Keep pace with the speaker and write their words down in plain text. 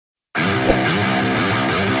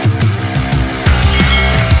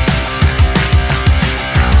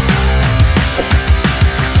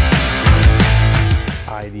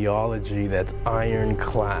theology that's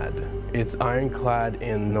ironclad. It's ironclad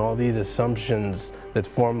in all these assumptions that's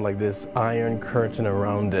formed like this iron curtain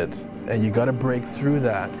around it. And you got to break through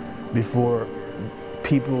that before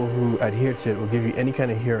people who adhere to it will give you any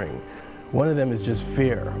kind of hearing. One of them is just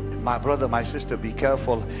fear. My brother, my sister, be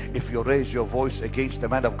careful if you raise your voice against the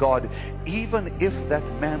man of God. Even if that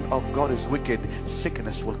man of God is wicked,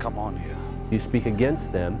 sickness will come on you. You speak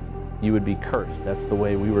against them, you would be cursed. That's the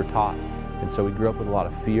way we were taught. And so we grew up with a lot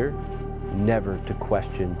of fear, never to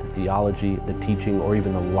question the theology, the teaching, or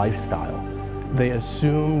even the lifestyle. They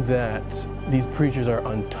assume that these preachers are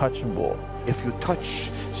untouchable. If you touch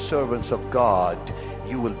servants of God,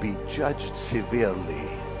 you will be judged severely.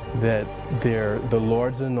 That they're the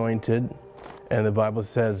Lord's anointed, and the Bible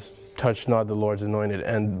says, touch not the Lord's anointed.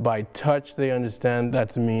 And by touch, they understand that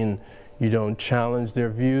to mean you don't challenge their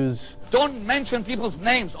views. Don't mention people's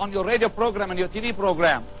names on your radio program and your TV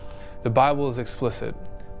program. The Bible is explicit.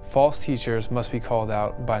 False teachers must be called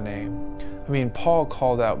out by name. I mean, Paul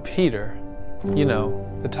called out Peter, you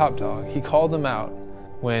know, the top dog. He called him out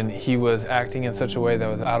when he was acting in such a way that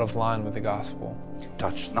was out of line with the gospel.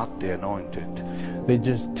 Touch not the anointed. They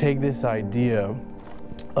just take this idea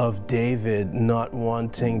of David not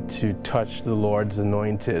wanting to touch the Lord's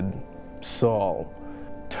anointed, Saul.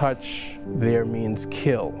 Touch there means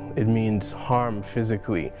kill. It means harm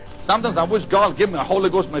physically. Sometimes I wish God give me a Holy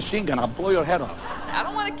Ghost machine gun. I'll blow your head off. I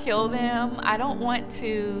don't want to kill them. I don't want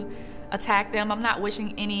to attack them. I'm not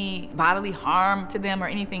wishing any bodily harm to them or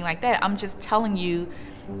anything like that. I'm just telling you,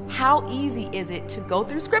 how easy is it to go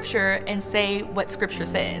through Scripture and say what Scripture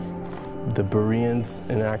says? The Bereans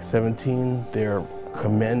in Acts 17, they're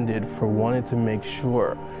commended for wanting to make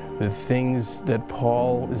sure the things that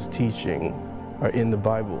Paul is teaching are in the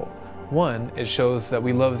Bible. One, it shows that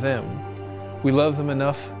we love them. We love them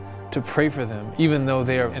enough to pray for them, even though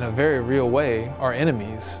they are in a very real way our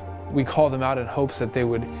enemies. We call them out in hopes that they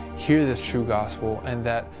would hear this true gospel and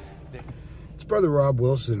that... It's Brother Rob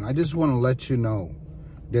Wilson. I just want to let you know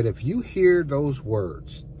that if you hear those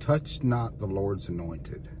words, touch not the Lord's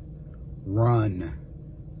anointed, run.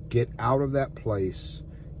 Get out of that place.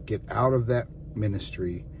 Get out of that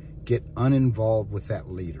ministry. Get uninvolved with that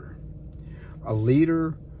leader. A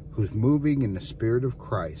leader who's moving in the Spirit of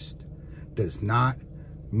Christ does not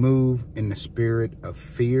move in the spirit of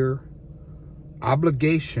fear,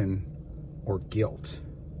 obligation, or guilt.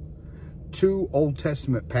 Two Old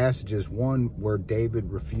Testament passages, one where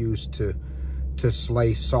David refused to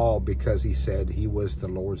slay Saul because he said he was the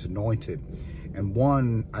Lord's anointed. And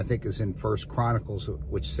one, I think, is in 1 Chronicles,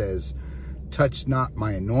 which says, touch not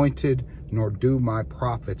my anointed, nor do my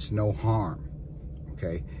prophets no harm.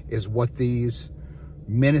 Okay, is what these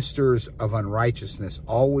ministers of unrighteousness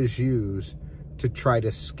always use to try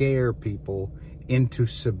to scare people into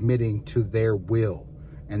submitting to their will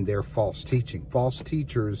and their false teaching. False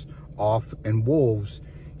teachers and wolves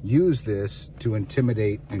use this to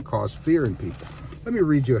intimidate and cause fear in people. Let me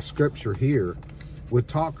read you a scripture here which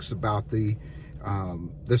talks about the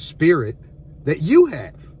spirit that you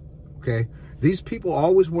have. Okay, these people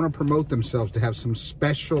always want to promote themselves to have some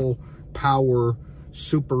special power,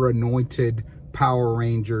 super anointed Power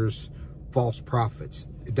Rangers, false prophets.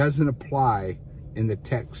 It doesn't apply in the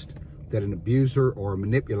text that an abuser or a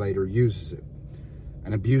manipulator uses it.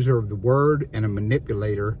 An abuser of the word and a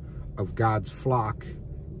manipulator of God's flock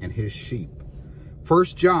and his sheep. 1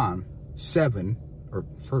 John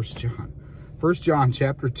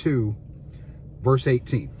chapter 2, verse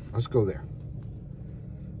 18. Let's go there.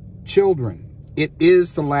 Children, it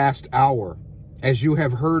is the last hour. As you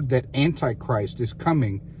have heard that Antichrist is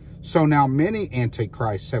coming, so now many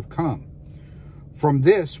Antichrists have come. From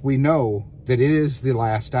this we know that it is the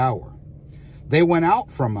last hour. They went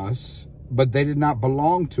out from us, but they did not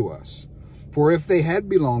belong to us. For if they had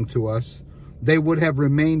belonged to us, they would have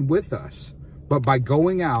remained with us. But by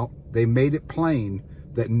going out, they made it plain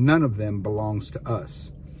that none of them belongs to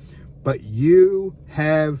us. But you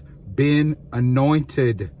have been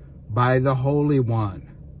anointed by the Holy One.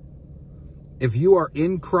 If you are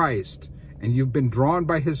in Christ and you've been drawn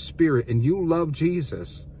by his Spirit and you love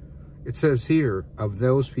Jesus, it says here of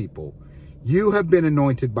those people, you have been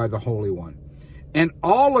anointed by the Holy One. And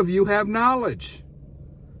all of you have knowledge.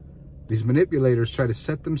 These manipulators try to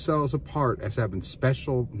set themselves apart as having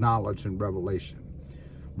special knowledge and revelation.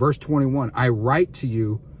 Verse 21, I write to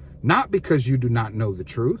you not because you do not know the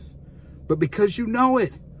truth, but because you know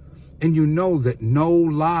it. And you know that no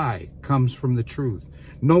lie comes from the truth.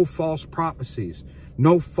 No false prophecies,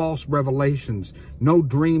 no false revelations, no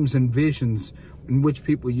dreams and visions in which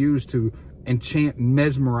people use to enchant and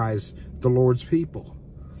mesmerize the Lord's people.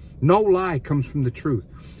 No lie comes from the truth.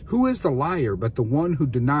 Who is the liar but the one who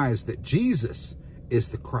denies that Jesus is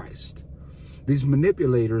the Christ? These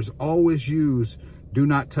manipulators always use "do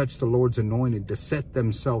not touch the Lord's anointed" to set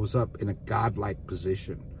themselves up in a godlike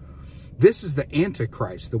position. This is the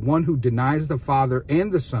Antichrist, the one who denies the Father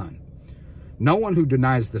and the Son. No one who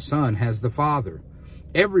denies the Son has the Father.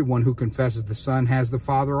 Everyone who confesses the Son has the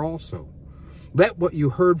Father also. Let what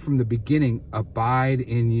you heard from the beginning abide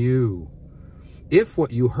in you. If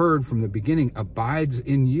what you heard from the beginning abides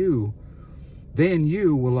in you, then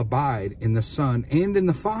you will abide in the Son and in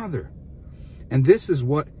the Father. And this is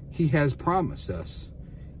what he has promised us,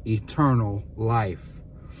 eternal life.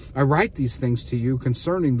 I write these things to you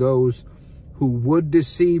concerning those who would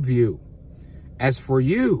deceive you. As for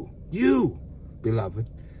you, beloved,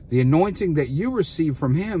 the anointing that you receive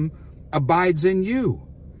from him abides in you.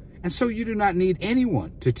 And so you do not need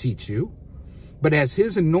anyone to teach you. But as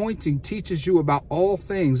his anointing teaches you about all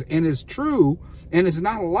things and is true and is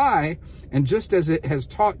not a lie, and just as it has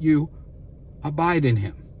taught you, abide in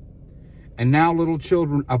him. And now, little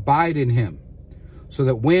children, abide in him, so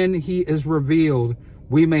that when he is revealed,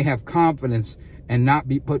 we may have confidence and not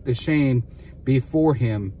be put to shame before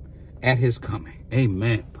him at his coming.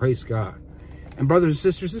 Amen. Praise God. And brothers and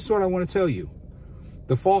sisters, this is what I want to tell you.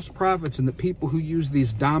 The false prophets and the people who use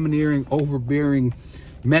these domineering, overbearing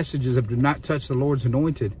messages of "do not touch the Lord's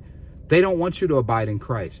anointed," they don't want you to abide in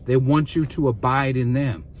Christ. They want you to abide in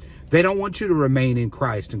them. They don't want you to remain in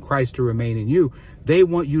Christ and Christ to remain in you. They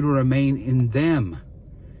want you to remain in them.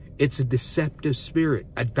 It's a deceptive spirit,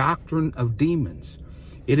 a doctrine of demons.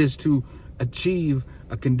 It is to achieve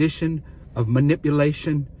a condition of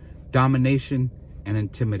manipulation, domination, and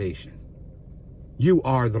intimidation. You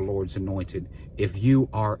are the Lord's anointed if you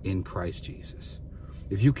are in Christ Jesus.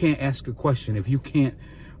 If you can't ask a question, if you can't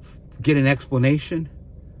get an explanation,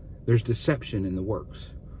 there's deception in the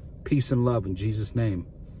works. Peace and love in Jesus' name.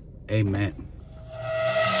 Amen.